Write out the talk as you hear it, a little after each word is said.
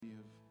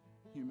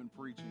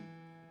preaching,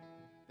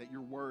 that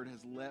your word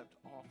has leapt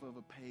off of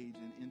a page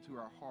and into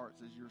our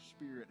hearts as your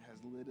Spirit has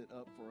lit it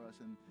up for us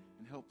and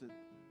helped it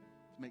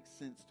to make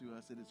sense to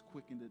us. It has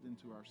quickened it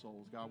into our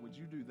souls. God, would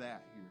you do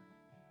that here?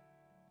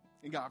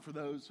 And God, for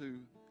those who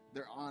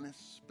their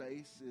honest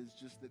space is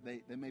just that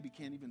they maybe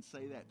can't even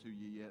say that to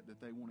you yet,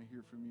 that they want to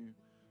hear from you,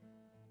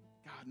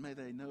 God, may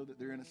they know that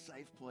they're in a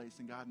safe place,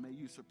 and God, may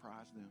you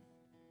surprise them.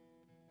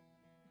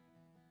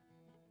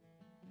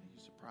 May you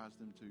surprise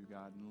them too,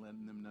 God, and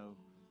letting them know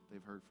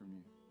they've heard from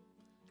you.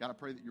 God, I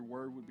pray that your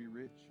word would be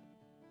rich.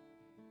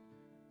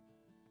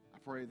 I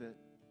pray that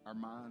our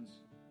minds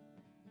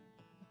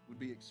would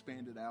be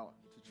expanded out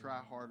to try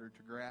harder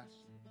to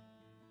grasp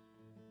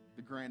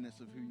the grandness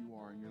of who you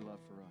are and your love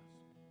for us.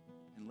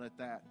 And let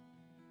that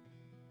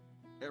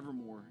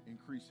evermore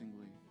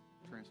increasingly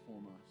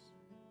transform us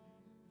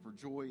for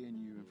joy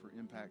in you and for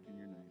impact in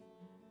your name.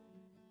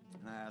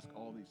 And I ask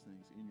all these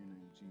things in your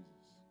name, Jesus.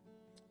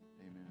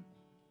 Amen.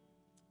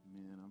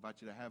 Amen. I invite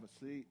you to have a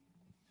seat.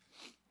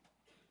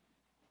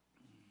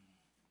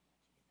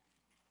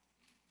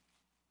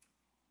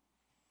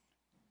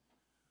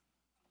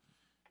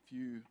 If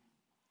you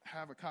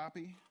have a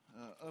copy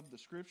of the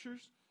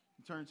scriptures,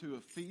 you turn to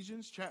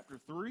Ephesians chapter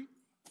 3,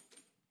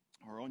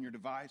 or on your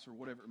device or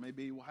whatever it may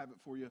be. We'll have it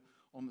for you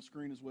on the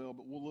screen as well,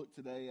 but we'll look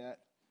today at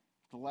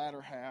the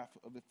latter half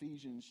of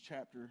Ephesians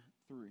chapter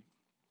 3.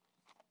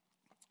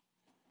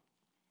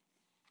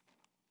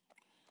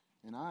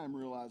 And I am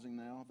realizing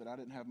now that I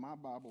didn't have my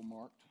Bible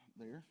marked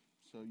there,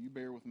 so you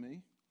bear with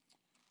me.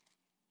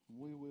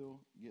 We will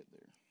get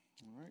there.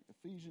 All right,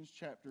 Ephesians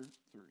chapter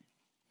 3.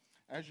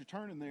 As you're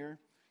turning there,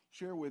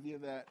 share with you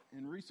that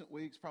in recent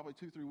weeks, probably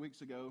 2-3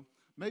 weeks ago,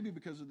 maybe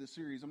because of this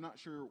series, I'm not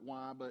sure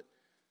why, but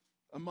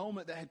a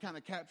moment that had kind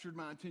of captured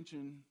my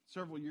attention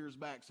several years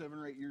back, 7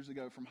 or 8 years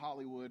ago from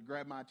Hollywood,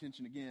 grabbed my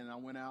attention again. And I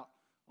went out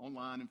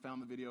online and found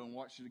the video and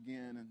watched it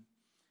again. And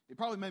it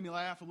probably made me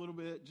laugh a little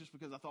bit just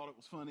because I thought it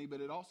was funny,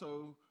 but it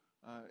also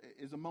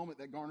is a moment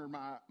that garnered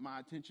my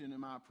attention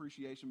and my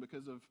appreciation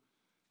because of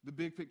the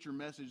big picture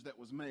message that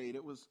was made.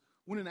 It was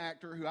when an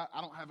actor who I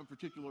don't have a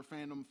particular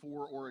fandom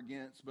for or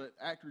against, but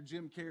actor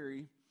Jim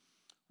Carrey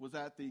was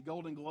at the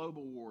Golden Globe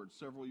Awards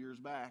several years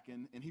back,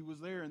 and he was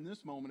there in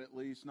this moment at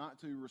least, not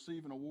to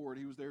receive an award.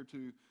 He was there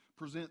to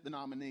present the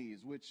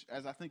nominees, which,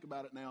 as I think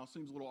about it now,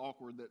 seems a little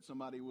awkward that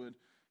somebody would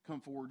come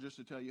forward just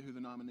to tell you who the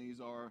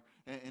nominees are,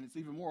 and it's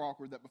even more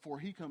awkward that before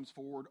he comes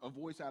forward, a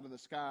voice out of the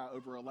sky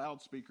over a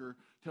loudspeaker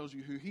tells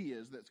you who he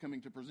is that's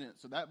coming to present.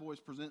 So that voice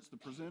presents the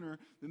presenter,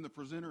 then the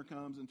presenter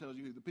comes and tells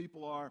you who the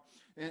people are,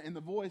 and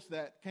the voice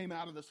that came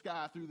out of the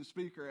sky through the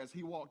speaker as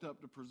he walked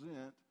up to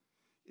present,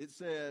 it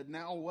said,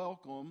 "Now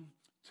welcome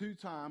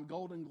 2-time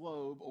Golden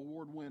Globe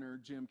Award winner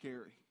Jim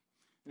Carrey."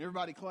 And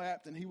everybody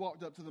clapped, and he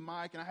walked up to the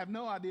mic, and I have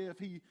no idea if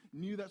he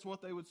knew that's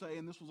what they would say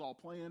and this was all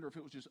planned or if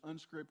it was just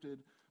unscripted.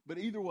 But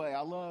either way,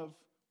 I love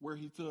where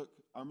he took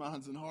our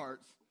minds and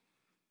hearts.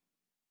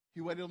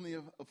 He waited on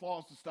the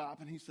applause to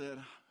stop, and he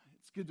said,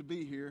 "It's good to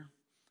be here.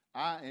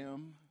 I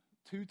am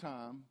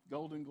 2-time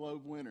Golden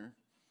Globe winner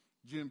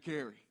Jim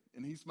Carrey."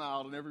 And he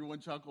smiled, and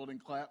everyone chuckled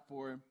and clapped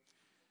for him.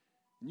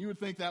 And you would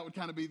think that would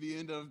kind of be the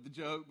end of the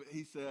joke, but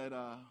he said,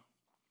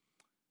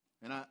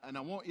 and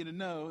I want you to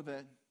know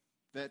that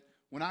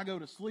when I go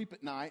to sleep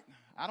at night,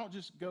 I don't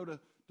just go to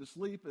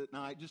sleep at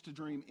night just to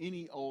dream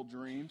any old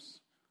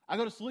dreams. I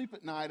go to sleep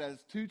at night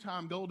as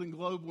 2-time Golden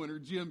Globe winner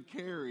Jim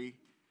Carrey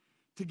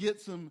to get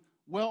some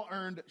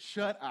well-earned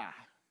shut-eye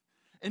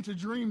and to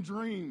dream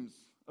dreams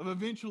of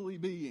eventually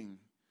being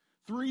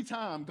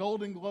 3-time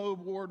Golden Globe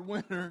Award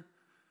winner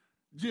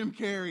Jim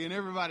Carrey. And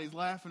everybody's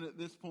laughing at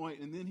this point,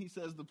 and then he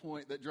says the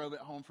point that drove it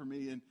home for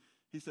me, and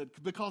he said,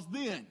 "Because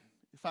then,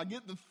 if I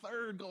get the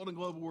 3rd Golden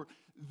Globe Award,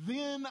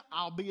 then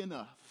I'll be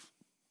enough.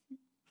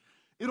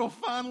 It'll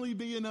finally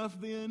be enough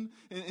then."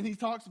 And he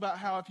talks about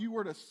how if you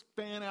were to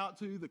span out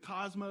to the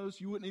cosmos,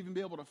 you wouldn't even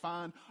be able to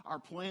find our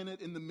planet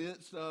in the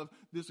midst of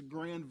this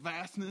grand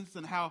vastness,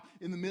 and how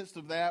in the midst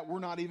of that, we're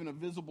not even a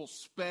visible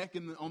speck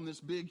on this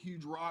big,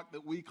 huge rock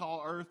that we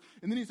call Earth.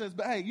 And then he says,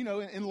 but hey,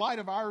 in light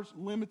of our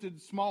limited,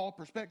 small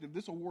perspective,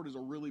 this award is a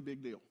really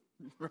big deal,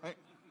 right?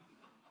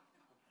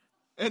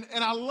 And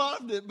I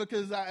loved it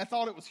because I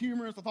thought it was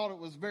humorous. I thought it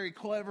was very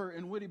clever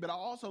and witty, but I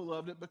also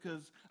loved it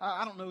because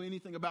I don't know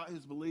anything about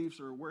his beliefs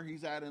or where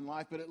he's at in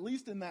life, but at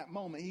least in that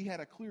moment, he had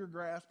a clear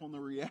grasp on the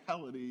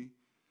reality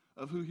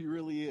of who he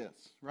really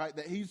is, right?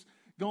 That he's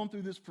gone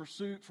through this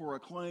pursuit for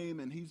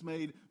acclaim and he's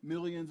made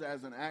millions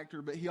as an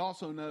actor, but he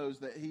also knows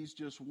that he's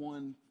just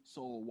one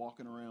soul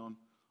walking around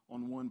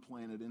on one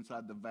planet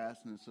inside the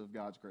vastness of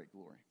God's great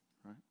glory,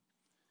 right?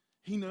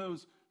 He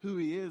knows who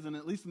he is, and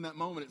at least in that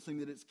moment, it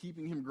seemed that it's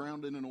keeping him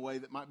grounded in a way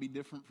that might be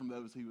different from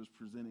those he was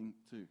presenting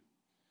to.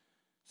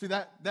 See,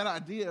 that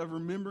idea of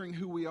remembering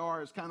who we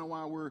are is kind of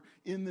why we're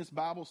in this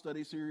Bible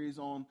study series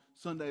on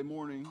Sunday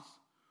mornings.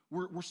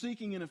 We're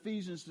seeking in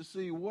Ephesians to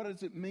see what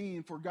does it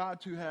mean for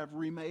God to have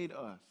remade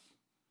us.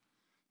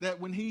 That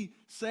when he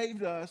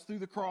saved us through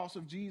the cross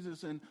of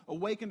Jesus and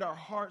awakened our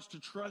hearts to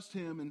trust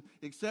him and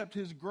accept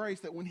his grace,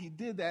 that when he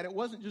did that, it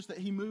wasn't just that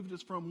he moved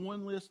us from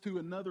one list to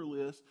another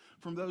list,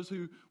 from those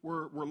who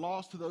were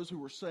lost to those who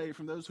were saved,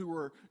 from those who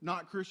were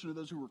not Christian to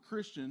those who were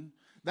Christian.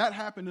 That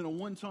happened in a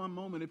one-time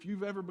moment. If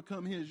you've ever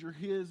become his, you're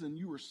his and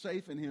you were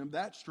safe in him.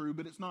 That's true,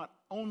 but it's not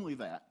only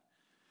that.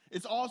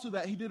 It's also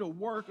that he did a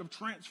work of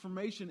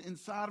transformation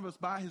inside of us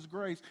by his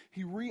grace.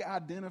 He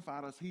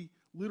re-identified us. He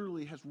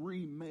literally has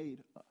remade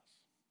us.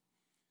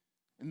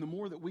 And the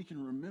more that we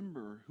can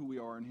remember who we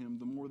are in him,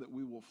 the more that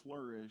we will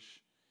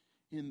flourish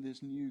in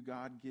this new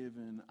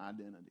God-given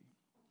identity.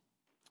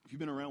 If you've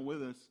been around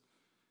with us,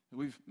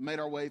 we've made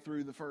our way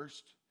through the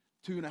first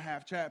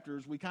 2.5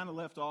 chapters. We kind of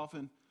left off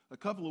in a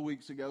couple of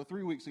weeks ago,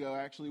 3 weeks ago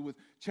actually, with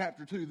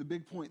chapter 2. The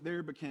big point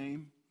there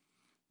became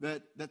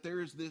that there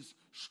is this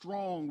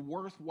strong,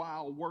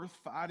 worthwhile, worth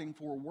fighting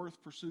for,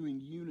 worth pursuing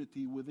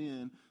unity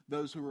within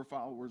those who are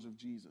followers of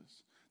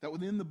Jesus. That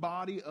within the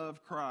body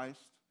of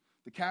Christ,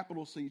 the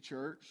capital C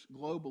church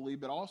globally,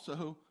 but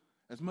also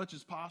as much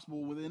as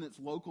possible within its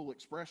local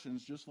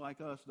expressions, just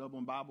like us,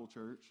 Dublin Bible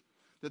Church,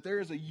 that there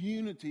is a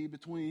unity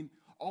between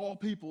all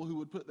people who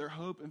would put their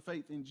hope and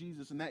faith in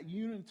Jesus, and that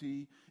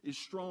unity is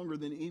stronger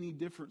than any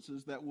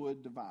differences that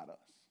would divide us.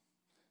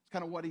 It's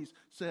kind of what he's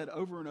said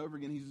over and over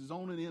again. He's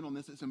zoning in on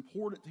this. It's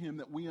important to him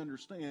that we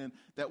understand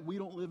that we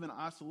don't live in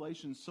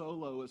isolation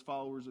solo as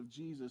followers of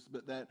Jesus,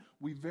 but that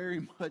we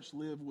very much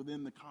live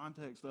within the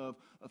context of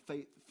a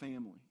faith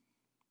family.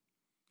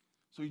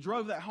 So he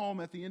drove that home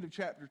at the end of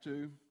chapter 2.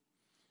 And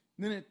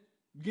then at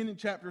beginning of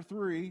chapter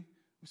 3,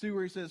 we see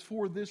where he says,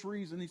 for this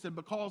reason. He said,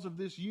 because of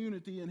this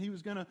unity. And he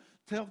was going to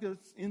take us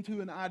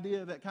into an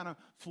idea that kind of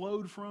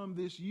flowed from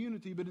this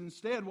unity. But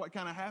instead, what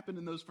kind of happened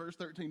in those first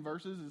 13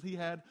 verses is he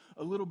had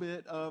a little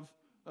bit of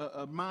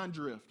a mind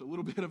drift, a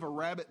little bit of a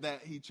rabbit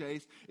that he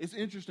chased. It's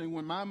interesting,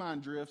 when my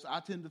mind drifts, I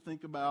tend to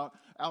think about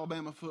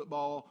Alabama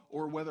football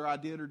or whether I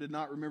did or did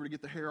not remember to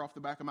get the hair off the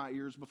back of my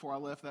ears before I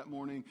left that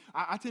morning.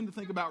 I tend to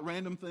think about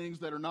random things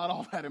that are not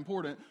all that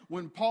important.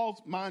 When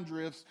Paul's mind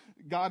drifts,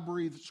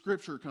 God-breathed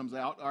scripture comes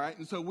out, all right?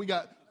 And so we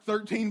got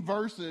 13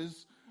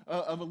 verses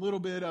of a little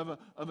bit of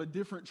a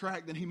different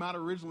track than he might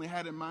have originally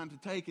had in mind to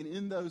take. And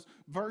in those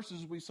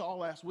verses we saw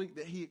last week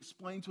that he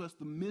explained to us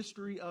the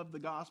mystery of the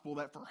gospel,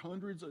 that for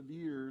hundreds of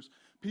years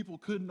people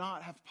could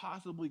not have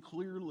possibly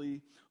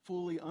clearly,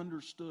 fully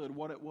understood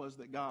what it was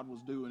that God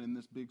was doing in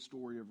this big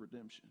story of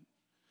redemption.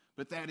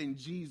 But that in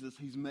Jesus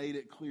he's made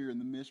it clear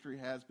and the mystery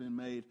has been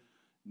made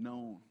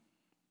known.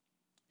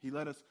 He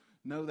let us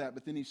know that,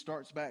 but then he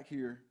starts back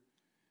here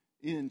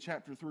in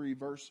chapter 3,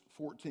 verse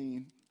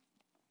 14,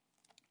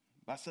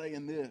 by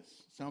saying this.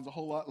 Sounds a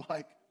whole lot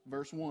like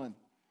verse 1.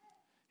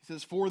 He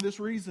says, for this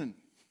reason.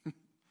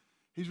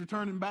 He's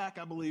returning back,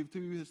 I believe,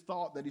 to his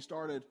thought that he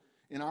started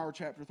in our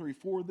chapter 3.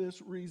 For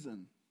this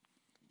reason.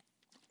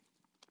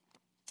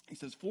 He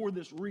says, for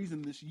this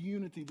reason, this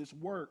unity, this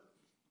work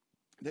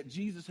that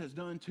Jesus has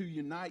done to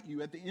unite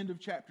you. At the end of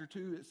chapter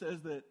 2, it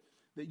says that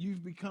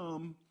you've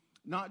become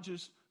not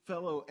just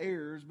fellow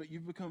heirs, but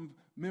you've become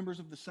members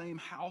of the same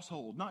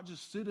household, not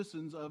just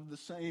citizens of the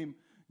same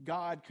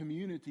God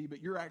community,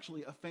 but you're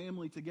actually a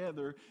family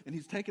together. And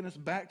he's taken us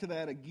back to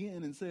that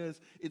again and says,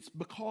 it's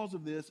because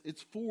of this,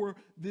 it's for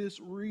this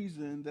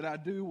reason that I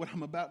do what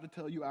I'm about to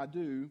tell you I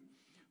do.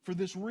 For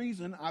this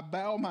reason, I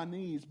bow my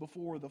knees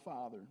before the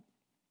Father,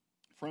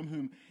 from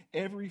whom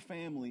every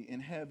family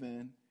in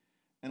heaven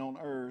and on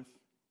earth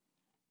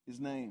is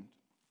named.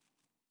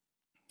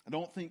 I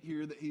don't think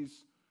here that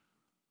he's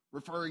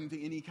referring to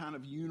any kind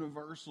of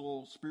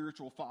universal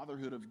spiritual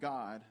fatherhood of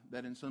God,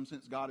 that in some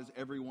sense God is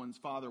everyone's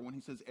father. When he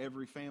says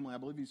every family, I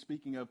believe he's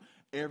speaking of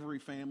every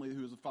family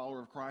who is a follower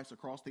of Christ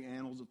across the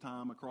annals of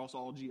time, across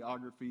all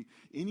geography.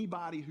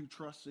 Anybody who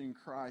trusts in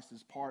Christ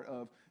is part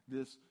of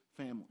this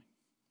family.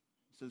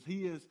 He says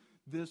he is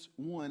this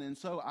one, and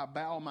so I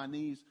bow my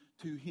knees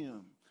to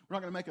him. We're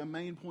not going to make a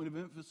main point of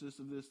emphasis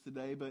of this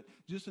today, but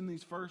just in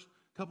these first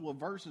couple of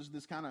verses,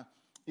 this kind of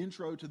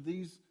intro to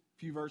these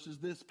few verses,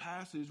 this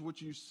passage,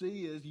 what you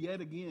see is yet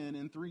again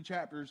in 3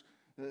 chapters,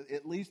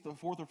 at least the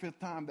 4th or 5th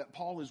time that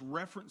Paul is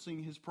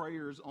referencing his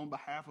prayers on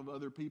behalf of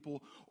other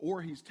people,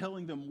 or he's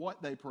telling them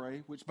what they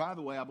pray, which, by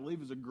the way, I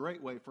believe is a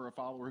great way for a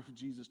follower of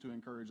Jesus to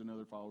encourage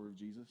another follower of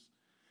Jesus.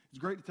 It's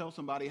great to tell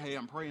somebody, hey,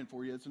 I'm praying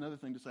for you. It's another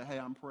thing to say, hey,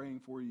 I'm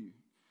praying for you.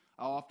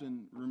 I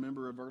often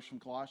remember a verse from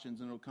Colossians,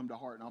 and it'll come to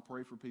heart, and I'll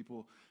pray for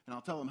people, and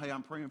I'll tell them, hey,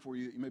 I'm praying for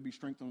you that you may be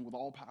strengthened with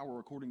all power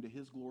according to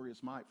his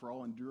glorious might for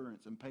all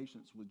endurance and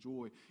patience with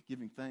joy,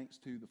 giving thanks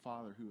to the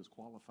Father who has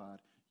qualified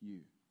you,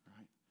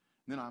 right?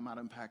 And then I might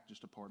unpack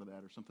just a part of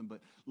that or something,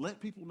 but let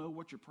people know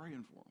what you're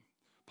praying for them.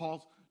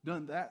 Paul's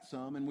done that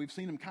some, and we've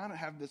seen him kind of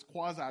have this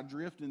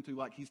quasi-drift into,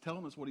 like, he's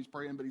telling us what he's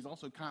praying, but he's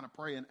also kind of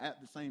praying at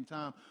the same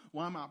time.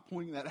 Why am I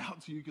pointing that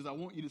out to you? Because I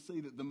want you to see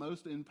that the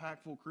most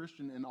impactful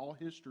Christian in all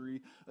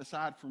history,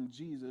 aside from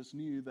Jesus,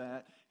 knew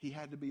that he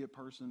had to be a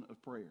person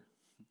of prayer.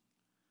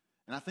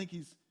 And I think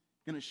he's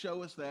going to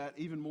show us that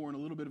even more in a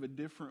little bit of a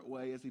different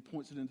way as he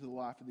points it into the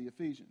life of the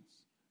Ephesians.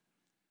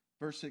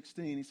 Verse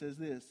 16, he says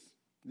this,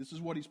 This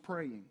is what he's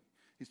praying.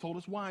 He's told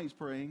us why he's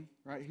praying,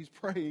 right? He's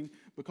praying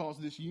because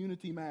this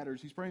unity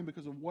matters. He's praying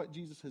because of what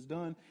Jesus has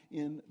done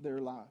in their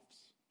lives.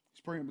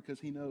 He's praying because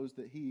he knows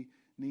that he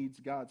needs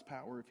God's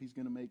power if he's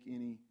going to make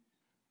any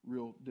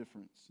real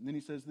difference. And then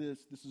he says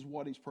this is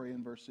what he's praying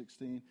in verse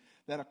 16,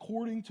 that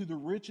according to the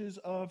riches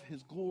of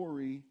his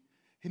glory,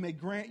 he may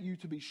grant you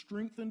to be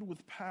strengthened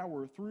with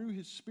power through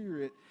his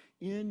Spirit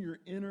in your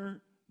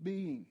inner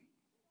being,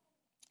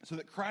 so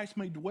that Christ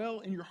may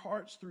dwell in your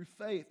hearts through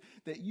faith,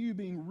 that you,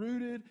 being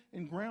rooted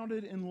and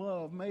grounded in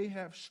love, may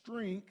have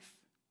strength,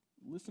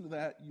 listen to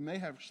that, you may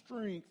have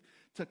strength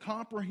to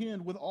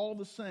comprehend with all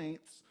the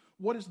saints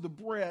what is the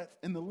breadth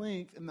and the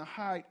length and the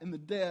height and the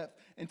depth,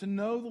 and to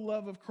know the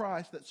love of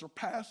Christ that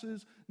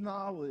surpasses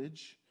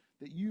knowledge,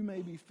 that you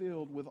may be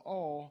filled with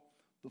all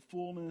the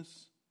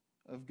fullness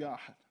of God.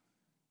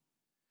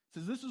 It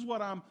says, this is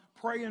what I'm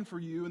praying for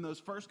you in those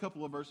first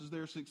couple of verses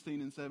there,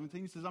 16 and 17.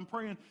 He says, I'm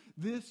praying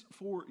this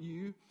for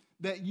you,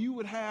 that you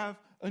would have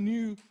a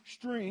new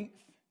strength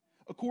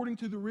according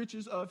to the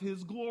riches of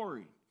his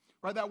glory.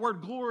 Right? That word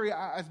glory,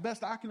 as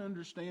best I can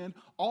understand,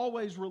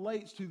 always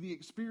relates to the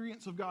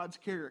experience of God's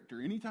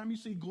character. Anytime you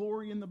see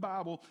glory in the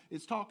Bible,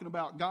 it's talking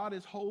about God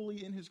is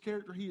holy in his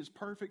character. He is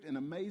perfect and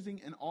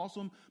amazing and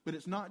awesome. But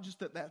it's not just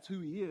that that's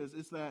who he is.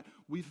 It's that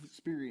we've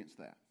experienced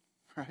that.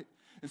 Right?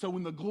 And so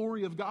when the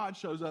glory of God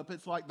shows up,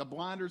 it's like the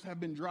blinders have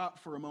been dropped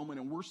for a moment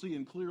and we're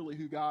seeing clearly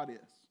who God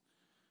is.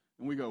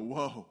 And we go,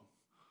 whoa.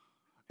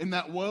 And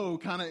that whoa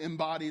kind of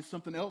embodies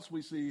something else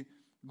we see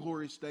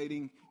glory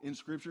stating in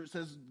Scripture. It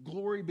says,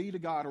 glory be to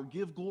God, or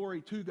give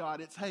glory to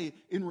God. It's, hey,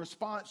 in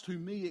response to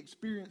me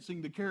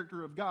experiencing the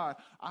character of God,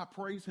 I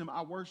praise him,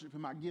 I worship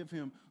him, I give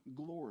him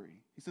glory.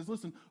 He says,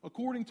 listen,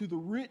 according to the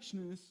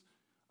richness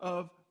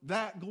of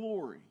that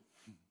glory.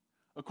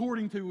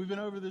 According to, we've been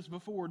over this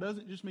before,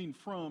 doesn't just mean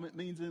from, it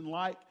means in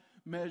like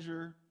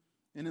measure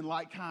and in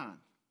like kind.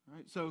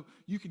 Right? So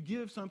you could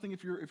give something,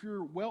 if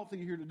you're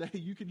wealthy here today,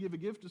 you could give a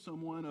gift to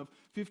someone of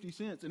 50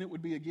 cents and it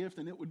would be a gift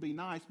and it would be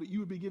nice, but you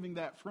would be giving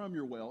that from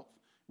your wealth.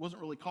 It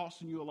wasn't really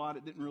costing you a lot.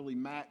 It didn't really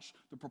match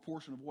the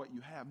proportion of what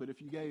you have. But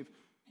if you gave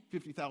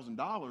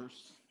 $50,000,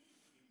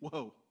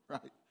 whoa,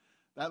 right?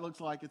 That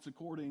looks like it's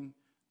according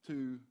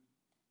to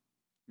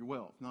your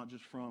wealth, not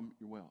just from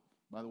your wealth.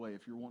 By the way,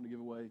 if you're wanting to give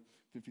away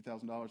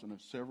 $50,000, I know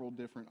several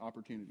different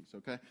opportunities,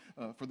 okay,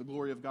 for the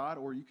glory of God,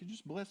 or you could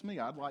just bless me.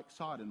 I'd like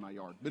sod in my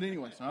yard. But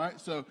anyways, all right,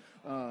 so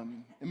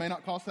it may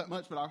not cost that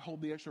much, but I'll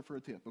hold the extra for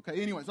a tip,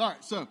 okay? Anyways, all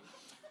right, so,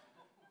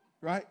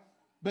 right?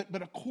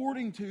 But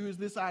according to is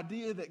this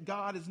idea that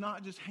God is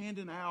not just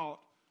handing out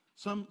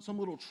some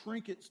little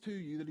trinkets to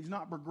you, that he's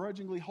not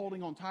begrudgingly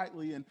holding on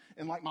tightly, and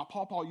like my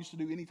pawpaw used to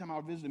do anytime I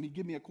would visit him, he'd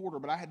give me a quarter,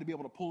 but I had to be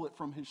able to pull it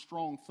from his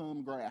strong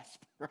thumb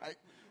grasp, right?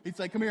 He'd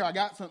say, come here, I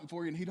got something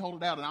for you, and he'd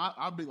hold it out, and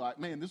I'd be like,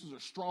 man, this is a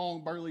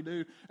strong, burly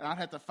dude, and I'd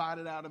have to fight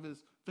it out of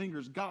his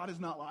fingers. God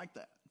is not like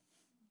that.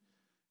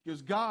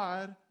 Because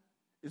God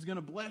is going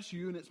to bless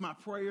you, and it's my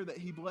prayer that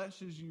he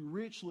blesses you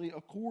richly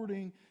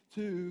according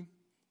to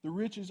the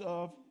riches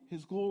of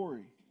his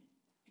glory.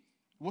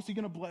 What's he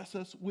going to bless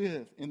us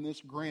with in this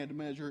grand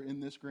measure,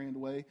 in this grand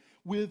way?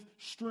 With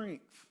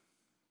strength.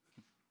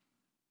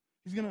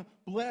 He's going to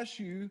bless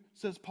you,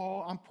 says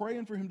Paul. I'm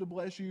praying for him to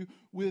bless you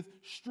with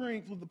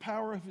strength, with the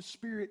power of his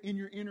Spirit in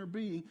your inner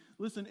being.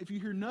 Listen, if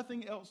you hear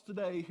nothing else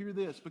today, hear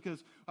this,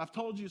 because I've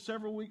told you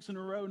several weeks in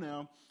a row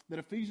now that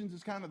Ephesians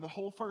is kind of the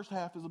whole first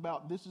half is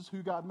about this is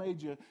who God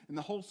made you, and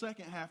the whole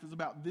second half is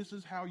about this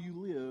is how you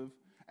live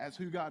as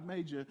who God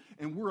made you.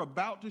 And we're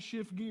about to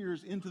shift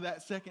gears into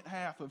that second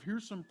half of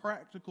here's some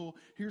practical,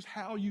 here's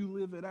how you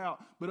live it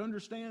out. But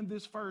understand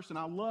this first, and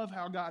I love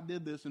how God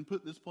did this and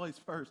put this place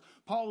first.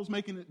 Paul is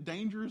making it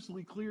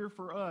dangerously clear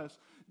for us.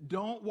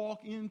 Don't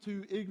walk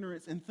into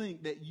ignorance and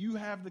think that you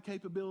have the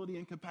capability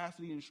and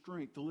capacity and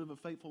strength to live a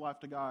faithful life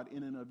to God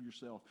in and of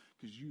yourself,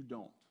 because you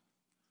don't.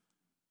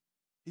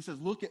 He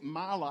says, look at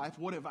my life.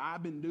 What have I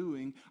been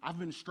doing? I've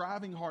been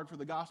striving hard for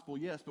the gospel,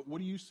 yes, but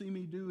what do you see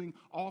me doing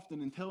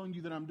often and telling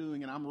you that I'm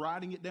doing? And I'm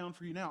writing it down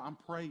for you now. I'm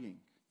praying.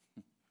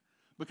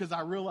 Because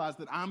I realize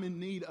that I'm in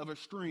need of a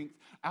strength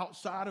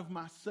outside of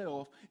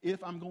myself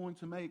if I'm going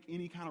to make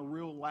any kind of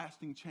real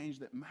lasting change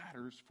that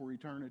matters for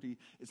eternity.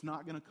 It's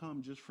not going to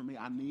come just from me.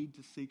 I need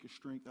to seek a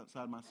strength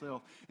outside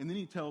myself. And then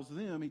he tells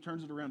them, he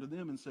turns it around to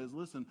them and says,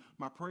 listen,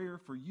 my prayer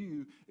for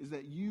you is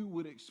that you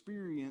would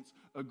experience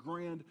a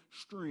grand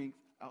strength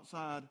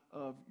outside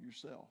of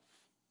yourself.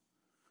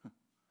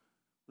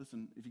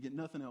 Listen, if you get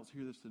nothing else,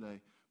 hear this today.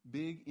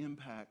 Big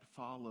impact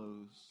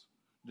follows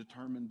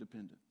determined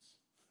dependence.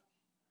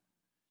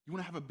 You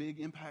want to have a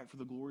big impact for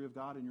the glory of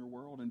God in your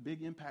world, and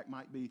big impact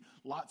might be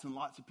lots and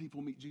lots of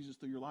people meet Jesus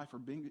through your life, or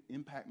big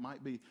impact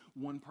might be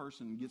one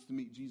person gets to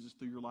meet Jesus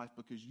through your life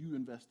because you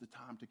invest the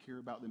time to care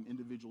about them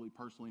individually,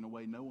 personally, in a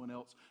way no one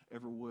else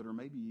ever would, or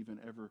maybe even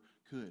ever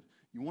could.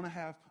 You want to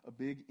have a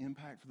big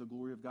impact for the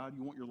glory of God.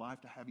 You want your life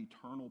to have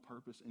eternal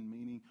purpose and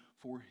meaning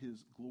for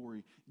his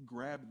glory.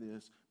 Grab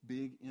this.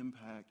 Big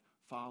impact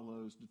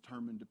follows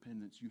determined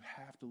dependence. You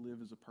have to live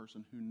as a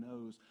person who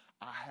knows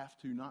I have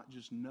to not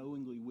just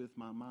knowingly with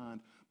my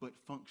mind, but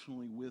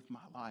functionally with my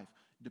life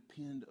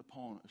depend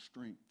upon a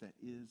strength that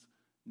is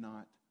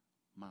not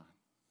mine.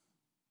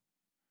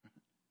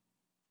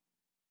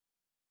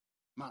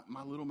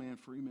 My little man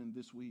Freeman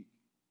this week,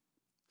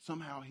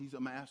 somehow he's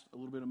amassed a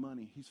little bit of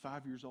money. He's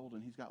 5 years old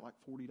and he's got like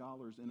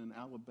 $40 in an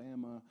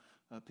Alabama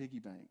piggy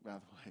bank, by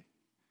the way.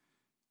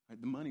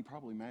 The money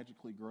probably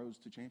magically grows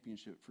to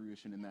championship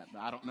fruition in that.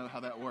 I don't know how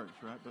that works,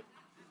 right? But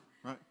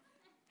right,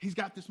 he's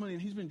got this money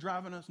and he's been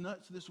driving us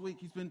nuts this week.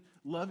 He's been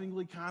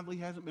lovingly, kindly,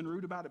 hasn't been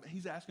rude about it, but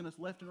he's asking us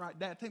left and right,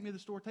 Dad, take me to the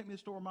store, take me to the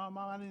store, Mom,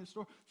 I need the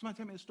store. Somebody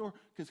take me to the store,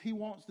 because he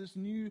wants this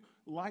new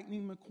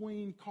Lightning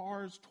McQueen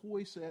Cars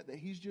toy set that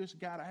he's just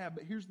got to have.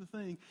 But here's the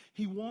thing,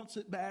 he wants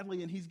it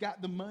badly and he's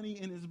got the money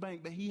in his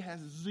bank, but he has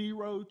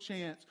zero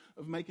chance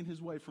of making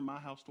his way from my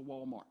house to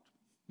Walmart.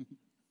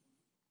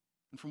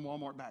 And from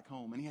Walmart back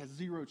home. And he has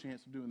zero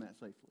chance of doing that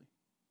safely.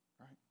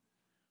 Right?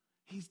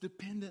 He's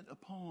dependent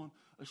upon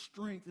a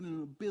strength and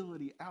an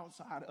ability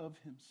outside of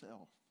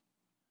himself.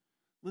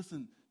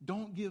 Listen,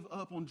 don't give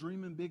up on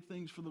dreaming big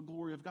things for the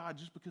glory of God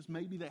just because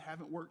maybe they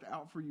haven't worked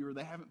out for you or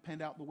they haven't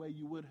panned out the way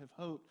you would have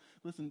hoped.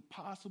 Listen,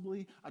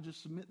 possibly, I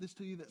just submit this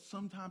to you, that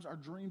sometimes our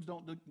dreams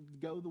don't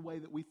go the way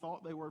that we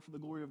thought they were for the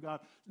glory of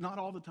God. Not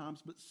all the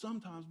times, but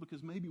sometimes,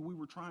 because maybe we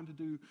were trying to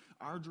do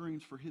our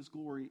dreams for his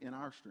glory in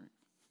our strength.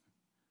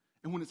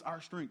 And when it's our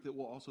strength, it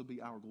will also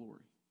be our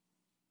glory.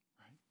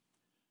 Right?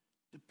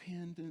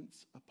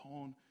 Dependence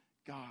upon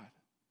God.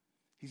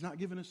 He's not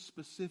giving us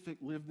specific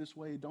live this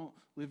way, don't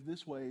live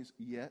this ways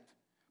yet.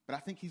 But I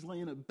think he's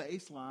laying a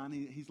baseline.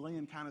 He's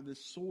laying kind of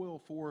this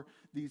soil for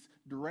these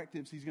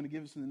directives he's going to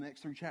give us in the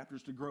next 3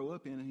 chapters to grow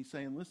up in. And he's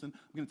saying, listen,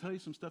 I'm going to tell you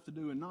some stuff to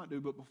do and not do.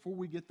 But before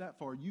we get that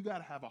far, you got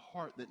to have a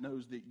heart that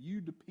knows that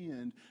you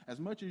depend, as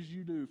much as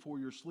you do for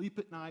your sleep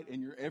at night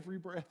and your every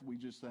breath, we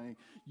just sang,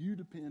 you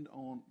depend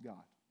on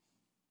God.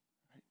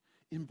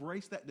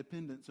 Embrace that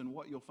dependence, and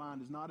what you'll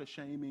find is not a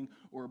shaming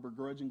or a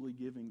begrudgingly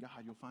giving God.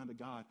 You'll find a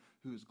God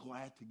who is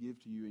glad to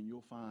give to you, and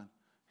you'll find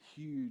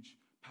huge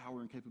power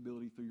and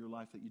capability through your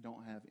life that you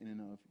don't have in and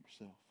of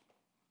yourself.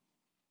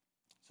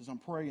 It says, I'm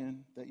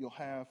praying that you'll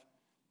have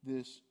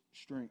this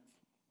strength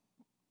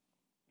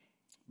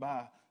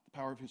by the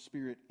power of his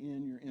Spirit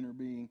in your inner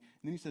being.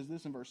 And then he says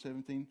this in verse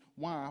 17,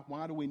 why?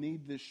 Why do we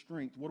need this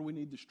strength? What do we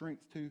need the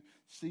strength to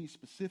see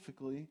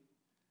specifically?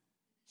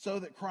 So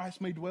that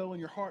Christ may dwell in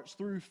your hearts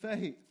through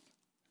faith.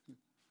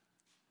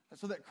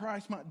 So that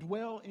Christ might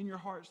dwell in your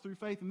hearts through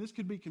faith. And this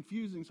could be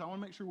confusing, so I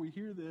want to make sure we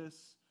hear this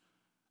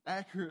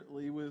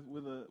accurately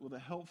with a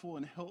helpful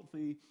and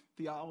healthy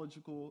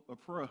theological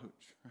approach,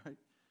 right?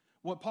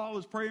 What Paul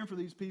is praying for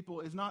these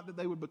people is not that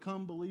they would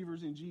become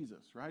believers in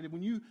Jesus, right?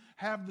 When you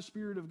have the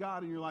Spirit of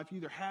God in your life, you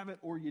either have it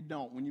or you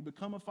don't. When you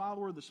become a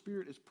follower, the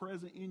Spirit is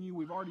present in you.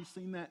 We've already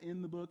seen that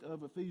in the book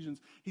of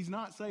Ephesians. He's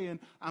not saying,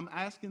 I'm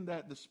asking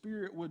that the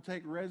Spirit would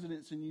take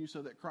residence in you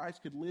so that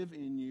Christ could live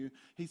in you.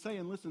 He's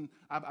saying, listen,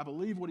 I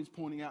believe what he's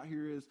pointing out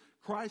here is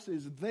Christ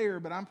is there,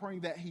 but I'm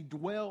praying that he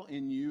dwell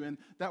in you. And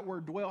that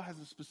word dwell has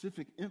a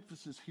specific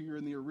emphasis here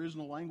in the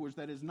original language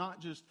that is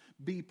not just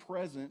be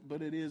present,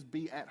 but it is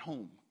be at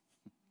home.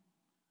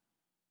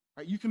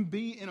 Right? You can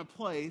be in a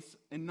place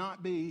and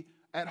not be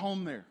at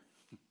home there.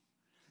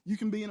 You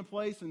can be in a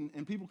place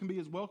and people can be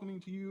as welcoming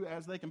to you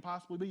as they can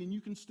possibly be, and you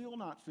can still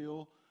not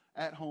feel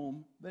at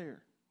home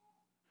there.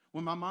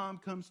 When my mom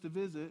comes to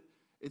visit,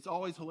 it's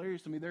always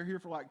hilarious to me. They're here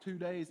for like 2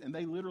 days, and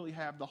they literally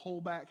have the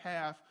whole back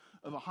half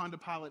of a Honda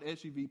Pilot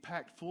SUV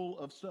packed full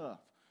of stuff.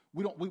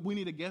 We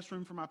need a guest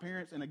room for my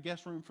parents and a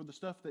guest room for the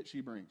stuff that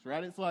she brings,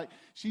 right? It's like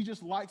she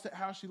just likes it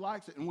how she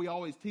likes it, and we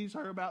always tease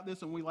her about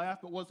this and we laugh.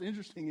 But what's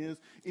interesting is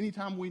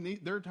anytime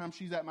there are times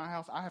she's at my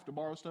house, I have to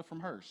borrow stuff from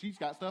her. She's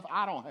got stuff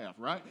I don't have,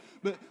 right?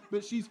 But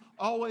she's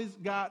always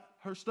got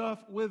her stuff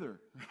with her,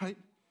 right?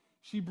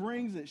 She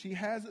brings it. She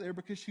has it there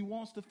because she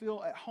wants to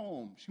feel at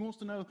home. She wants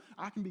to know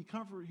I can be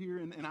comforted here,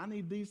 and I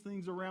need these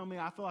things around me.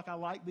 I feel like I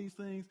like these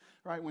things,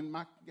 right? When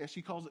as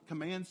she calls it,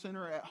 command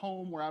center at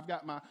home, where I've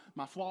got my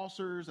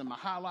flossers and my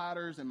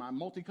highlighters and my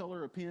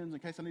multicolor of pens in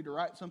case I need to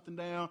write something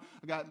down.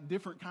 I got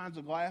different kinds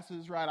of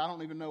glasses, right? I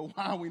don't even know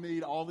why we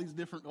need all these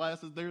different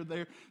glasses. They're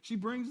there. She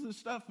brings this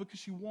stuff because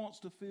she wants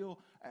to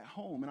feel at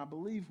home. And I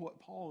believe what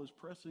Paul is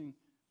pressing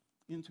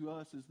into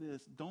us is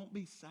this: don't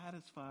be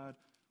satisfied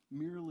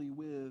merely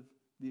with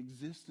the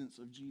existence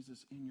of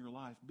Jesus in your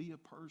life. Be a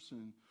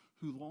person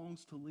who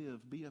longs to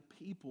live. Be a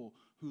people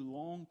who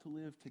long to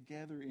live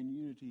together in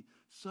unity,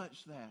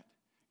 such that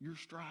you're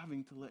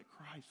striving to let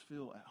Christ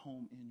feel at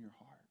home in your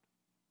heart.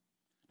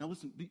 Now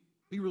listen,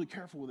 be really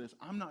careful with this.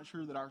 I'm not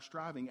sure that our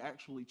striving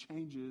actually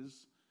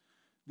changes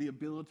the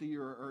ability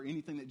or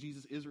anything that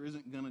Jesus is or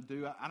isn't going to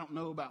do. I don't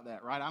know about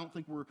that, right? I don't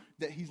think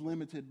that he's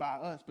limited by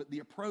us, but the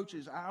approach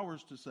is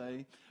ours to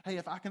say, hey,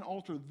 if I can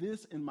alter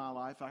this in my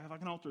life, if I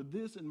can alter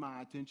this in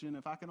my attention,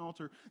 if I can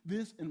alter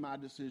this in my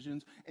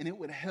decisions, and it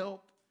would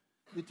help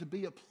it to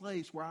be a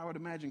place where I would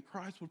imagine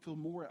Christ would feel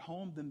more at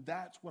home, then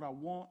that's what I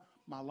want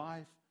my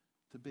life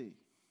to be.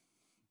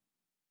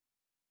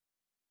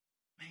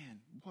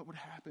 what would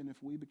happen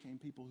if we became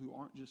people who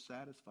aren't just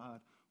satisfied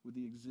with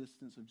the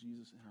existence of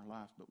Jesus in our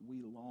lives, but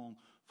we long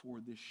for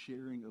this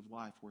sharing of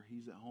life where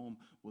he's at home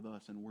with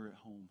us and we're at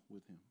home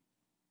with him.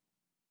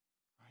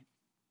 Right?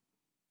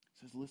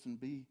 It says, listen,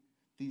 be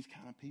these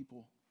kind of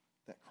people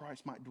that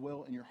Christ might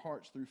dwell in your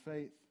hearts through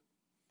faith.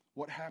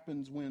 What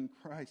happens when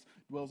Christ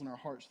dwells in our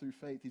hearts through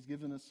faith? He's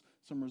given us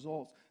some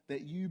results.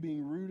 That you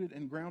being rooted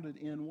and grounded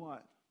in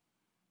what?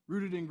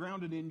 Rooted and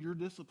grounded in your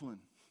discipline.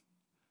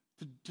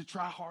 To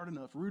try hard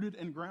enough. Rooted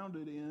and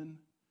grounded in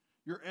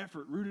your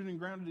effort. Rooted and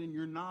grounded in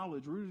your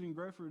knowledge. Rooted and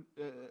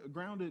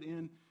grounded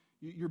in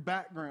your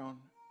background.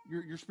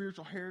 Your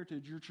spiritual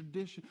heritage, your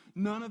tradition.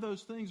 None of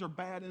those things are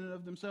bad in and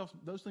of themselves.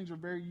 Those things are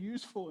very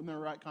useful in their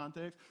right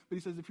context. But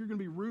he says if you're going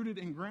to be rooted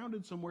and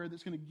grounded somewhere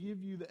that's going to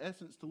give you the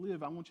essence to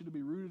live, I want you to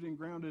be rooted and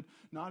grounded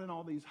not in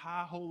all these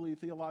high, holy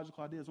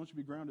theological ideas. I want you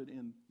to be grounded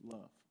in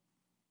love.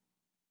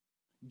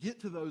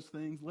 Get to those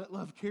things. Let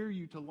love carry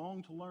you to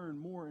long to learn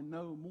more and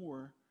know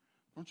more.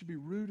 I want you to be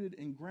rooted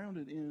and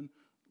grounded in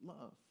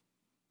love.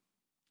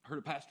 I heard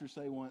a pastor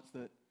say once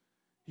that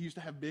he used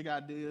to have big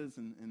ideas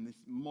and these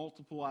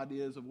multiple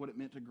ideas of what it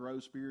meant to grow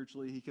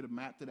spiritually. He could have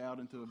mapped it out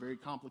into a very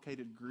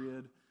complicated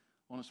grid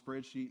on a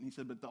spreadsheet. And he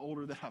said, but the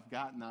older that I've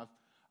gotten,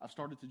 I've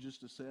started to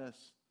just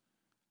assess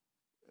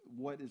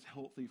what is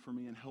healthy for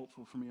me and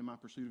helpful for me in my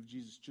pursuit of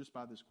Jesus just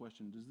by this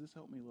question. Does this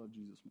help me love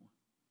Jesus more?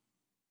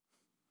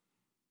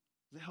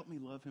 Does it help me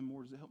love him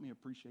more? Does it help me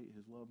appreciate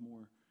his love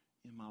more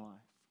in my life?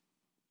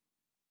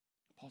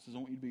 Paul says, I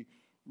want you to be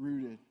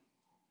rooted,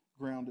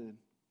 grounded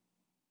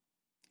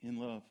in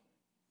love.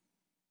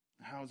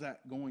 How is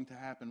that going to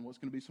happen? What's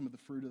going to be some of the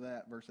fruit of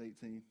that? Verse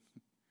 18.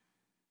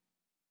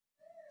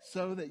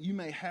 So that you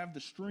may have the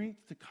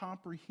strength to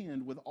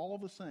comprehend with all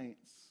the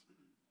saints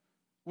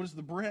what is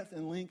the breadth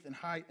and length and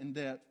height and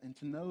depth, and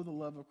to know the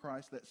love of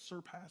Christ that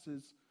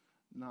surpasses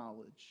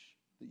knowledge,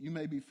 that you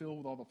may be filled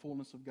with all the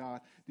fullness of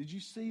God. Did you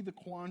see the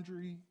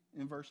quandary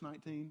in verse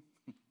 19?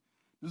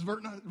 Does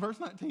verse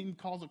 19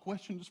 cause a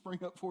question to spring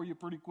up for you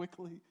pretty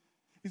quickly?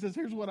 He says,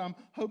 here's what I'm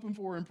hoping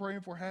for and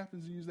praying for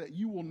happens to you, is that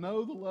you will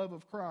know the love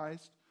of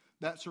Christ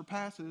that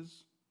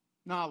surpasses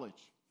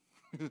knowledge.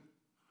 He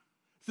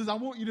says, I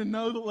want you to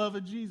know the love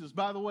of Jesus.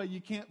 By the way,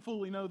 you can't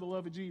fully know the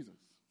love of Jesus.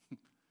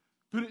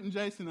 Put it in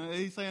Jason.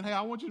 He's saying, hey,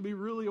 I want you to be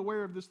really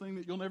aware of this thing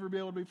that you'll never be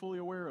able to be fully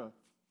aware of.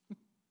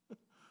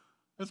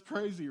 That's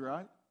crazy,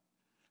 right?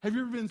 Have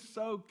you ever been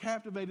so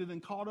captivated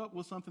and caught up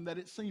with something that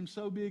it seems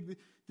so big that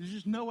there's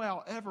just no way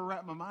I'll ever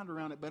wrap my mind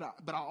around it, but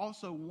I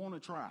also want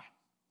to try?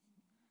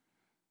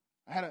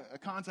 I had a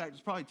contact,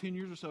 it's probably 10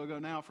 years or so ago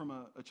now, from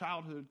a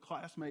childhood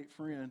classmate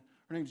friend.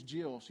 Her name's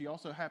Jill. She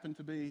also happened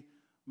to be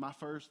my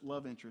first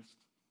love interest,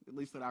 at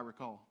least that I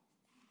recall.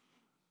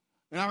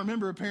 And I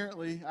remember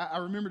apparently, I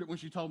remembered it when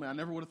she told me. I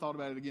never would have thought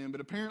about it again.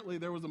 But apparently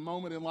there was a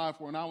moment in life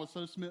when I was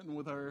so smitten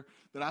with her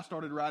that I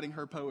started writing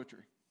her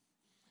poetry.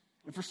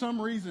 And for some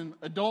reason,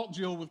 adult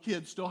Jill with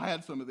kids still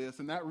had some of this.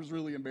 And that was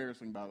really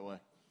embarrassing, by the way.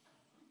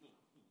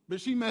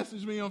 But she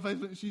messaged me on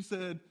Facebook and she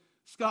said,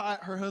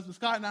 Scott, her husband,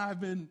 Scott and I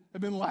have been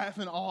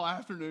laughing all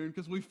afternoon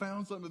because we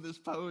found some of this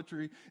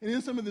poetry. And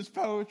in some of this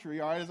poetry,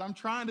 all right, as I'm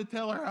trying to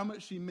tell her how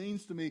much she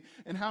means to me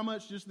and how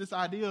much just this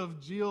idea of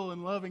Jill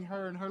and loving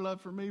her and her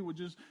love for me would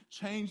just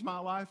change my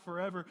life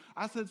forever,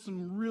 I said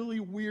some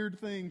really weird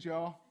things,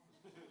 y'all.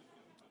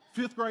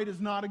 5th grade is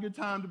not a good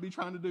time to be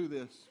trying to do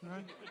this,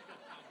 right?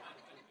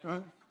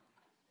 Right?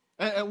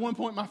 At one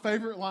point, my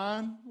favorite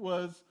line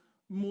was,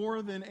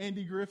 more than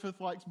Andy Griffith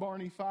likes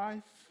Barney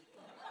Fife.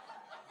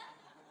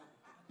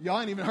 Y'all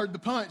ain't even heard the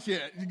punch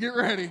yet. You get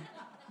ready.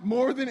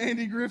 More than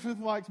Andy Griffith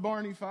likes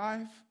Barney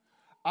Fife,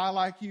 I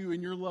like you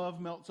and your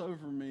love melts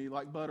over me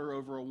like butter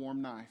over a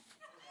warm knife.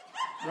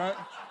 Right?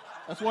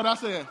 That's what I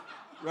said.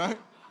 Right?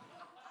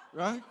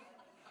 Right?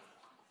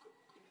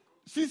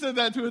 She said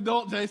that to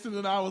adult Jason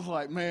and I was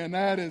like, man,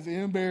 that is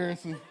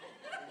embarrassing.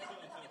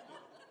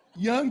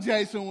 Young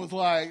Jason was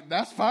like,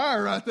 that's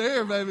fire right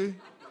there, baby.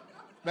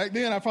 Back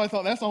then I probably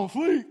thought that's on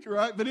fleek,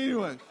 right? But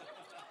anyway.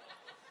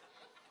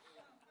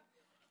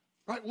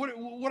 Right,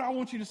 what I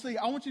want you to see,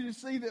 I want you to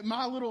see that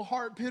my little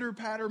heart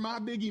pitter-patter, my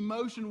big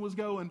emotion was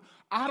going,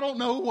 I don't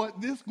know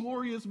what this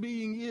glorious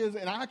being is,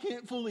 and I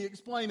can't fully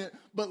explain it,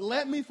 but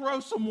let me throw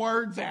some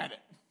words at it,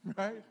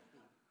 right?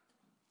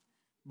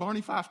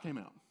 Barney Fife came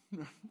out.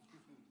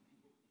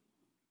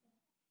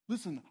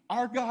 Listen,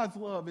 our God's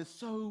love is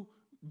so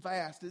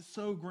vast, it's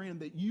so grand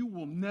that you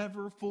will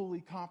never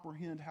fully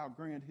comprehend how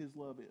grand his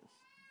love is.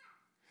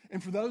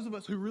 And for those of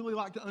us who really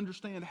like to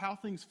understand how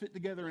things fit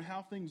together and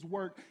how things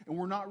work, and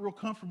we're not real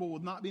comfortable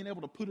with not being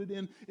able to put it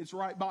in its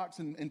right box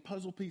and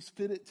puzzle piece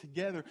fit it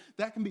together,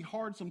 that can be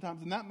hard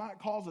sometimes. And that might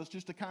cause us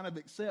just to kind of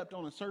accept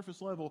on a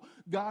surface level,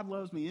 God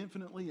loves me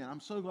infinitely, and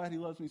I'm so glad he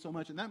loves me so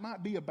much. And that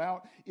might be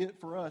about it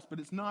for us, but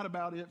it's not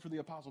about it for the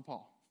Apostle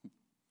Paul.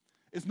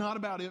 It's not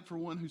about it for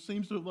one who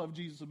seems to have loved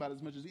Jesus about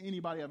as much as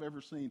anybody I've ever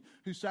seen,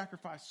 who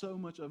sacrificed so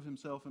much of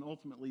himself and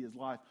ultimately his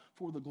life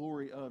for the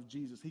glory of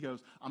Jesus. He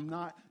goes, I'm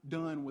not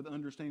done with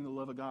understanding the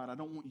love of God. I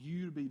don't want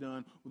you to be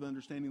done with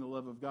understanding the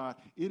love of God.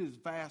 It is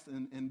vast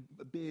and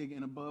big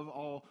and above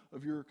all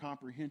of your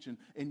comprehension.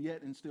 And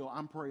yet and still,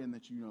 I'm praying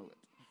that you know it.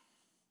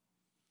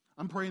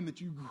 I'm praying that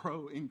you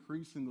grow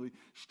increasingly,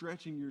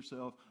 stretching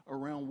yourself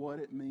around what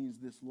it means,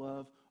 this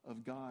love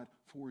of God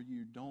for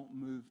you. Don't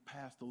move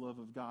past the love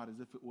of God as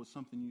if it was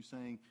something you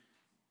sang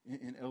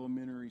in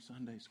elementary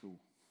Sunday school.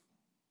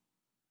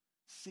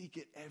 Seek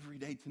it every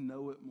day to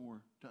know it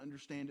more, to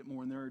understand it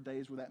more. And there are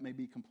days where that may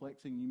be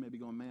complexing. You may be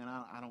going, man,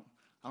 I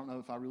don't know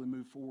if I really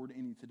move forward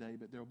any today,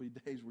 but there'll be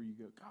days where you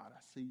go, God, I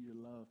see your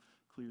love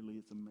clearly.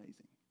 It's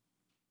amazing.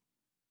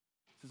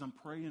 He says, I'm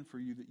praying for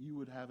you that you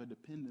would have a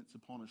dependence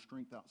upon a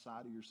strength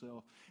outside of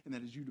yourself, and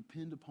that as you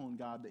depend upon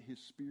God, that his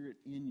Spirit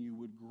in you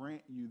would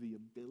grant you the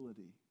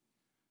ability,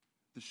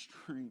 the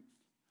strength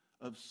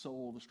of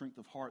soul, the strength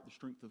of heart, the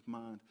strength of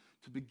mind,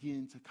 to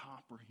begin to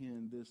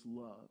comprehend this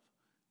love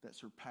that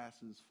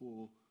surpasses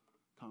full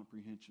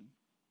comprehension.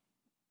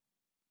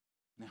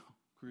 Now,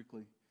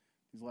 quickly,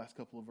 these last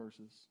couple of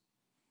verses.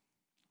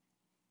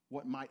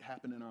 What might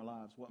happen in our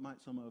lives? What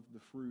might some of the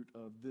fruit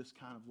of this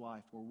kind of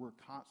life where we're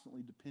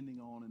constantly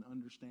depending on and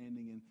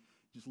understanding and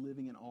just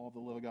living in awe of the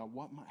love of God,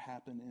 what might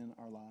happen in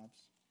our lives?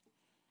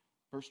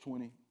 Verse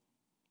 20,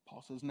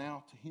 Paul says,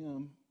 now to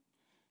him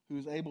who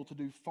is able to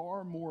do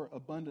far more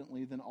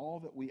abundantly than all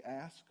that we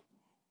ask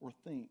or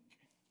think,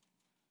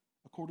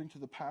 according to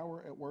the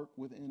power at work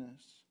within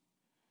us,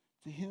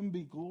 to him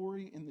be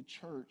glory in the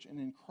church and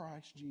in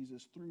Christ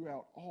Jesus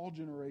throughout all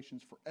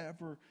generations,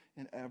 forever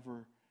and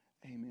ever.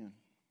 Amen.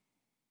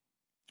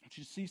 I want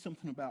you to see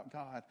something about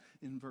God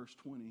in verse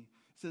 20. It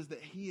says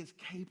that he is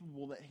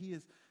capable, that he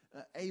is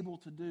able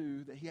to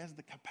do, that he has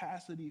the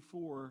capacity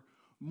for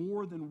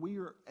more than we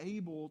are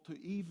able to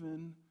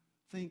even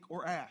think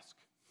or ask.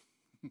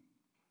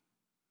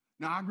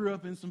 Now, I grew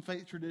up in some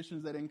faith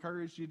traditions that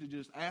encouraged you to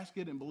just ask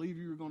it and believe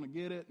you were going to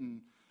get it,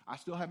 and I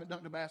still haven't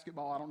dunked a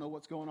basketball. I don't know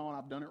what's going on.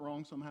 I've done it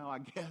wrong somehow, I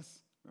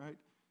guess, right?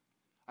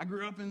 I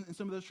grew up in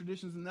some of those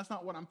traditions, and that's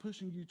not what I'm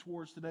pushing you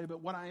towards today,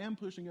 but what I am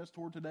pushing us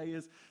toward today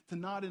is to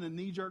not in a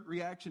knee-jerk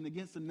reaction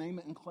against the name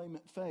it and claim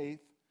it faith,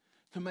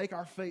 to make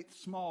our faith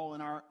small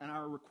and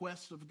our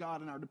requests of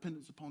God and our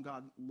dependence upon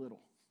God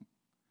little.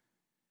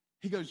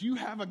 He goes, you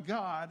have a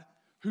God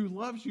who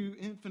loves you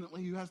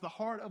infinitely, who has the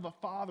heart of a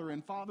father,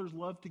 and fathers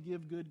love to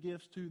give good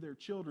gifts to their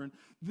children.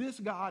 This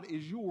God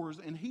is yours,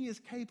 and he is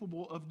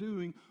capable of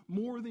doing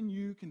more than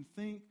you can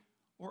think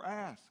or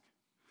ask.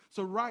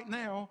 So right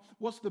now,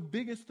 what's the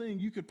biggest thing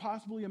you could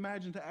possibly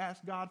imagine to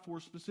ask God for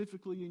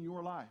specifically in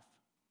your life?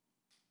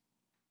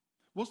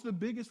 What's the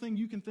biggest thing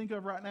you can think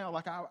of right now?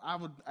 Like I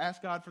would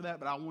ask God for that,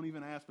 but I won't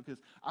even ask because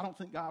I don't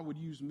think God would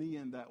use me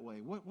in that way.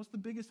 What's the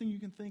biggest thing you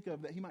can think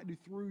of that he might do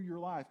through your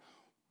life?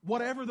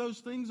 Whatever those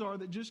things are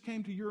that just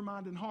came to your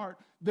mind and heart,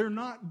 they're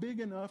not big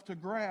enough to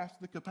grasp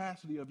the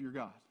capacity of your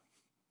God.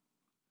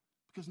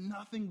 Because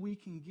nothing we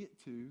can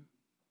get to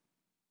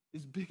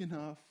is big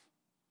enough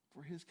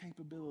for his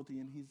capability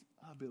and his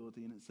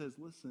ability. And it says,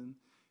 listen,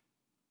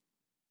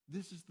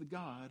 this is the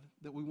God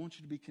that we want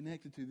you to be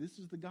connected to. This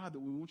is the God that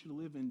we want you to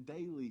live in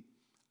daily,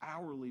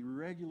 hourly,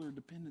 regular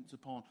dependence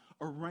upon.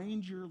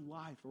 Arrange your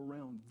life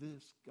around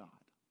this God.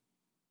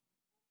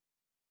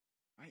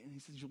 Right? And he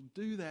says you'll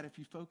do that if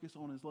you focus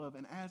on his love.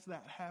 And as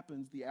that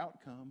happens, the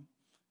outcome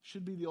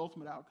should be the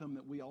ultimate outcome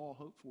that we all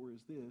hope for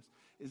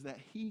is that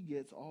he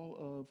gets all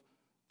of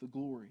the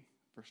glory.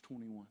 Verse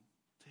 21.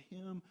 To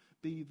him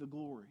be the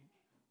glory.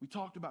 We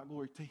talked about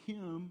glory. To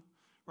him,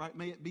 right,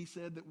 may it be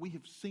said that we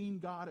have seen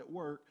God at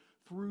work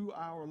through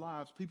our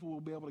lives. People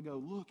will be able to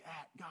go, look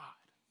at God,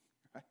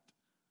 right?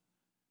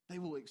 They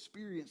will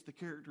experience the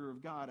character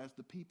of God as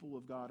the people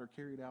of God are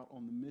carried out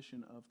on the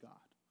mission of God.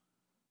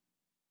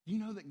 You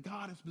know that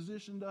God has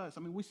positioned us. I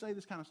mean, we say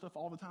this kind of stuff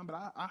all the time,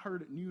 but I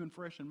heard it new and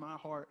fresh in my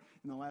heart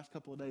in the last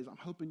couple of days. I'm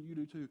hoping you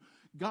do too.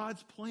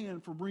 God's plan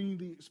for bringing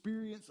the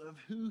experience of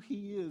who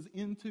he is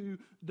into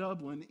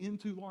Dublin,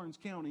 into Lawrence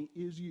County,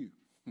 is you.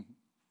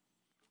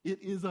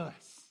 It is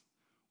us.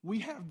 We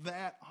have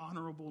that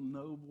honorable,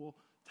 noble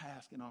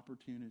task and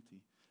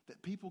opportunity.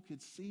 That people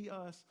could see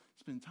us,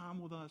 spend time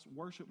with us,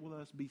 worship with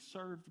us, be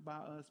served by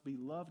us, be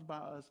loved by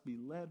us, be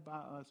led by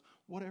us,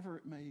 whatever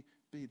it may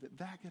be,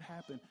 that could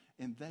happen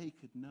and they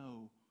could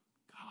know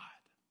God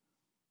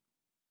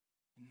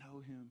and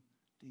know him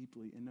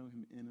deeply and know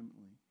him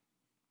intimately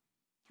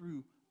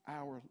through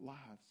our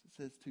lives. It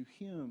says to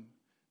him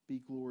be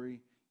glory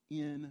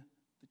in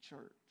the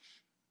church.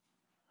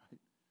 Right?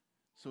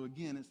 So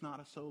again, it's not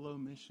a solo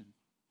mission.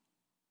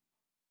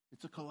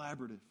 It's a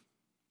collaborative.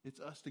 It's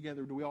us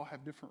together. Do we all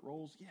have different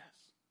roles? Yes.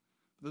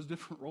 But those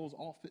different roles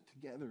all fit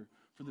together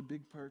for the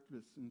big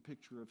purpose and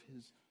picture of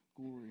his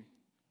glory.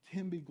 To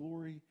him be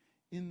glory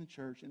in the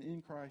church and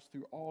in Christ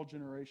through all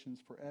generations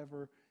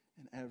forever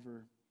and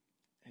ever.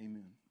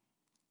 Amen.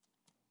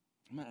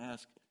 I'm going to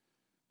ask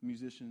the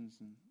musicians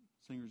and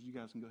singers, you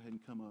guys can go ahead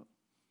and come up.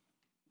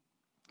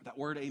 That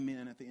word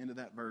amen at the end of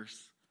that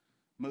verse,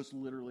 most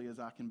literally as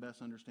I can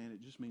best understand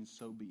it, just means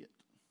so be it.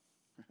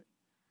 Right?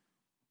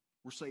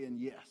 We're saying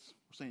yes.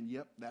 We're saying,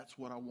 yep, that's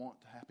what I want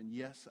to happen.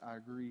 Yes, I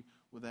agree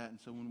with that. And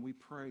so when we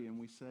pray and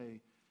we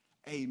say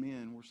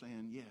amen, we're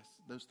saying, yes,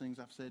 those things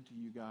I've said to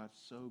you, God,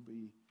 so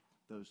be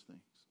those things.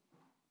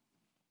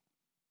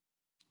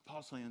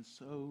 Paul's saying,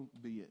 so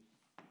be it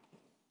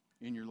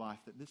in your life,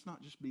 that this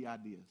not just be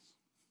ideas.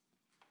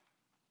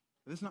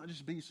 This not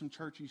just be some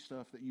churchy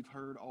stuff that you've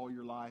heard all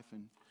your life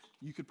and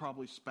you could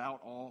probably spout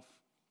off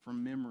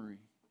from memory.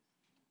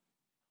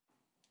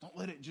 Don't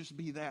let it just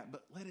be that,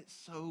 but let it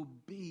so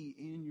be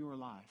in your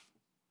life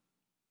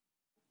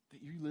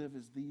that you live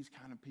as these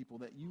kind of people,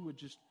 that you would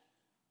just,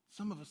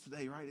 some of us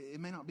today, right, it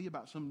may not be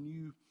about some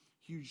new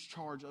huge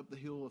charge up the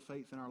hill of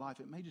faith in our life.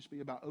 It may just be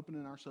about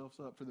opening ourselves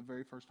up for the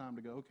very first time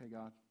to go, okay,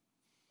 God,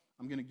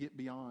 I'm going to get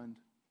beyond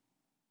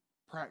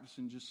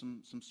practicing just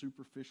some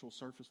superficial,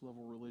 surface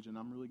level religion.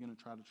 I'm really going to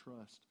try to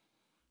trust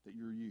that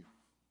you're you,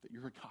 that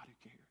you're a God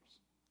who cares.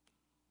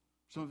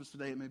 Some of us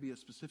today, it may be a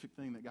specific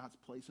thing that God's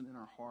placing in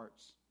our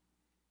hearts.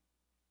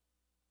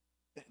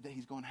 That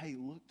He's going, hey,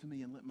 look to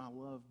me and let my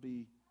love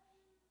be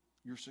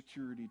your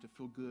security to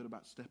feel good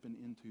about stepping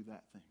into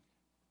that thing,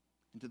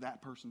 into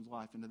that person's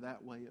life, into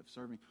that way of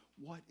serving.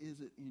 What is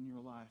it in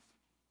your life?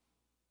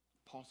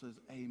 Paul says,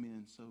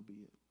 amen, so be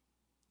it.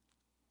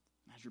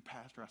 As your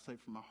pastor, I say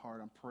from my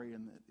heart, I'm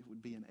praying that it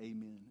would be an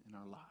amen in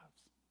our lives.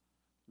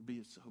 It would be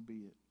a so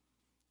be it.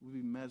 We'd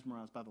be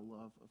mesmerized by the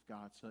love of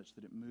God such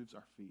that it moves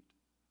our feet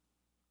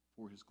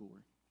for His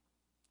glory.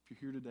 If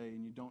you're here today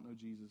and you don't know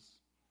Jesus,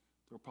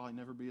 there will probably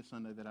never be a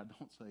Sunday that I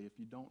don't say, if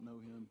you don't know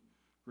Him,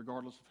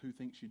 regardless of who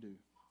thinks you do.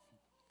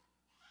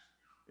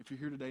 If you're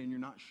here today and you're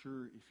not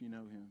sure if you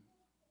know Him,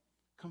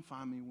 come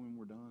find me when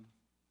we're done.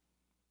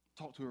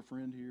 Talk to a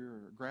friend here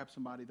or grab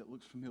somebody that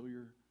looks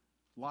familiar.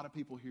 A lot of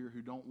people here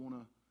who don't want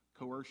to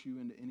coerce you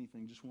into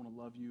anything, just want to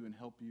love you and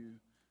help you.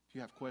 If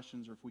you have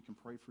questions or if we can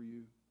pray for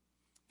you.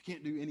 If you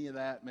can't do any of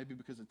that, maybe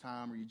because of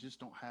time or you just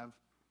don't have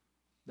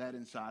that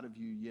inside of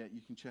you yet,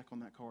 you can check on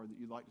that card that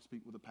you'd like to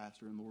speak with a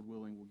pastor, and Lord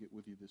willing, we'll get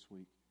with you this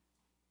week.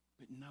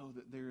 But know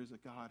that there is a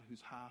God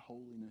whose high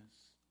holiness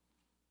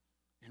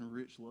and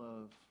rich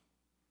love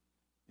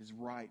is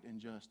right and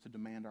just to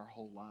demand our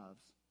whole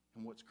lives.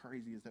 And what's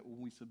crazy is that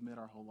when we submit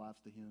our whole lives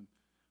to Him,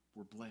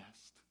 we're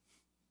blessed.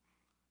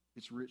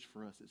 It's rich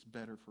for us. It's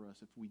better for us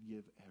if we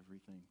give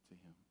everything to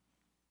Him.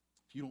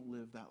 If you don't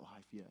live that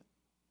life yet,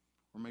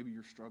 or maybe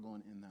you're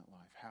struggling in that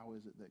life, how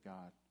is it that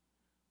God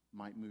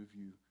might move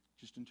you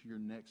just into your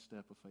next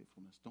step of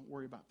faithfulness? Don't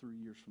worry about 3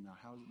 years from now.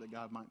 How is it that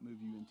God might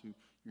move you into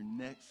your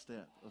next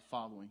step of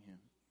following Him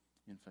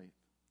in faith?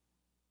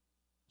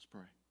 Let's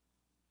pray.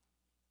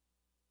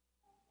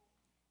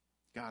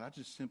 God, I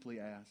just simply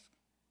ask,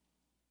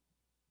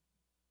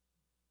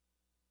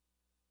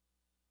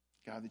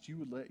 God, that you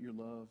would let your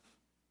love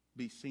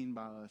be seen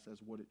by us as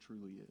what it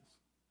truly is.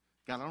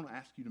 God, I don't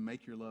ask you to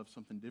make your love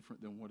something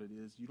different than what it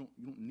is. You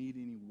don't need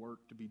any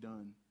work to be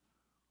done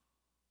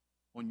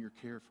on your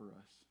care for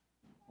us,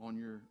 on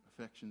your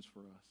affections for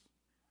us.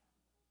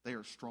 They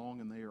are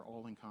strong and they are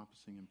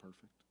all-encompassing and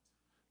perfect.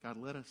 God,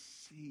 let us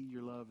see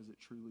your love as it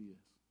truly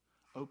is.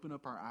 Open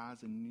up our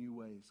eyes in new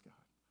ways, God.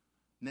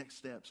 Next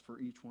steps for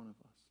each one of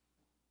us.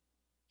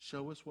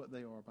 Show us what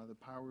they are by the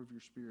power of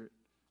your Spirit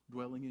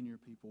dwelling in your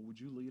people. Would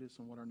you lead us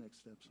in what our next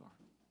steps are?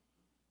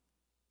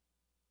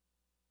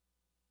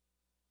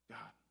 God,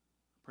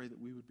 I pray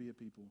that we would be a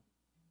people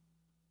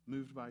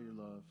moved by your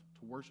love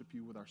to worship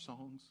you with our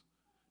songs,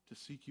 to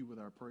seek you with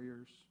our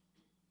prayers,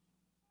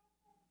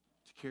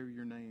 to carry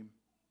your name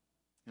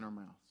in our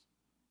mouths.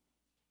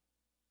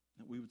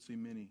 That we would see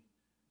many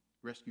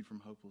rescued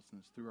from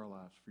hopelessness through our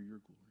lives for your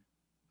glory.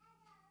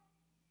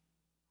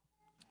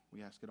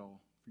 We ask it all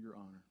for your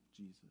honor,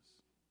 Jesus.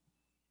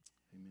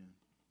 Amen.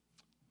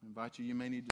 I invite you, you may need to